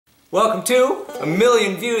Welcome to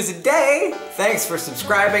 1,000,000 views a day. Thanks for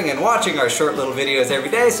subscribing and watching our short little videos every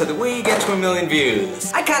day so that we get to 1,000,000 views.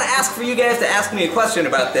 I kind of asked for you guys to ask me a question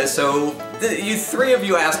about this, so three of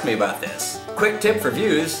you asked me about this. Quick tip for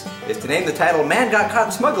views is to name the title "Man Got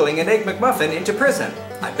Caught Smuggling an Egg McMuffin into Prison."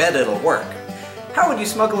 I bet it'll work. How would you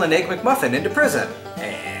smuggle an Egg McMuffin into prison?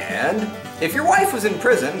 And if your wife was in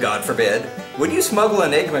prison, God forbid, would you smuggle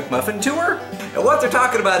an Egg McMuffin to her? And what they're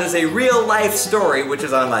talking about is a real life story, which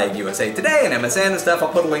is on like USA Today and MSN and stuff. I'll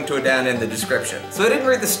put a link to it down in the description. So I didn't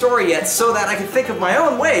read the story yet so that I could think of my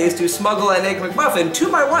own ways to smuggle an Egg McMuffin to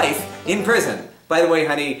my wife in prison. By the way,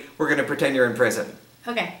 honey, we're gonna pretend you're in prison.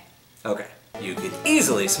 Okay. Okay. You could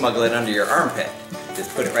easily smuggle it under your armpit.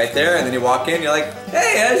 Just put it right there and then you walk in, you're like,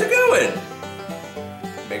 "Hey, how's it going?"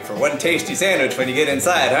 Make for one tasty sandwich when you get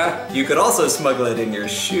inside, huh? You could also smuggle it in your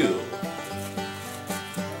shoe.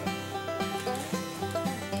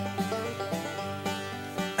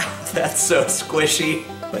 That's so squishy.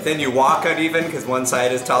 But then you walk uneven because one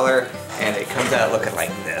side is taller and it comes out looking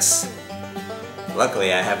like this.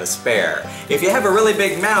 Luckily I have a spare. If you have a really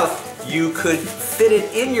big mouth, you could fit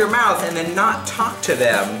it in your mouth and then not talk to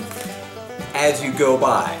them as you go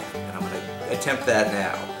by. And I'm gonna attempt that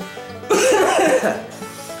now.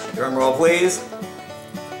 Drum roll, please.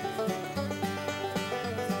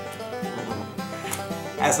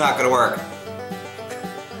 That's not gonna work.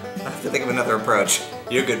 I have to think of another approach.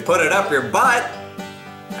 You could put it up your butt.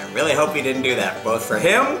 I really hope you didn't do that, both for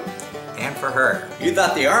him and for her. You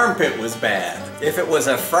thought the armpit was bad. If it was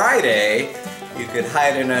a Friday, you could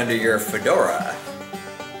hide it under your fedora.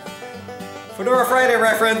 Fedora Friday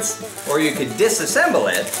reference. Or you could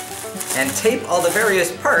disassemble it and tape all the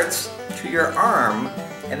various parts to your arm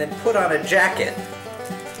and then put on a jacket. I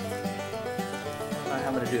don't know how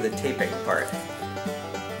I'm gonna do the taping part.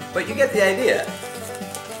 But you get the idea.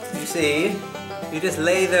 You see, you just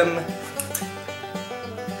lay them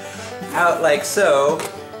out like so,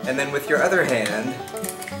 and then with your other hand,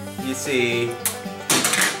 you see,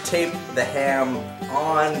 tape the ham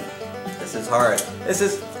on. This is hard.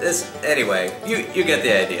 Anyway, you get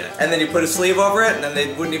the idea. And then you put a sleeve over it, and then they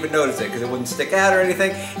wouldn't even notice it because it wouldn't stick out or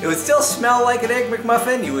anything. It would still smell like an Egg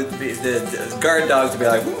McMuffin. You would be, the guard dogs would be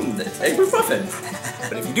like, that's Egg McMuffin.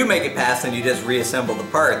 But if you do make it past, then you just reassemble the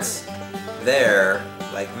parts there,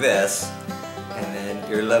 like this, and then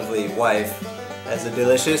your lovely wife has a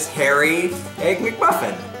delicious, hairy Egg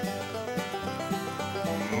McMuffin.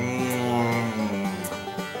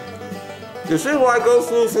 You see what I go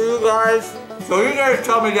through for you guys? So you guys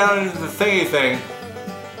tell me down into the thingy thing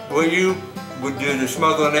what you would do to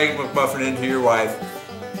smuggle an Egg McMuffin into your wife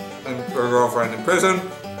and or girlfriend in prison.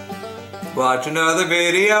 Watch another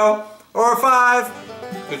video, or 5,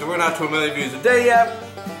 because we're not to 1,000,000 views a day yet.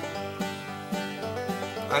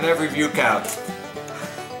 And every view counts.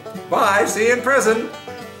 Bye, see you in prison.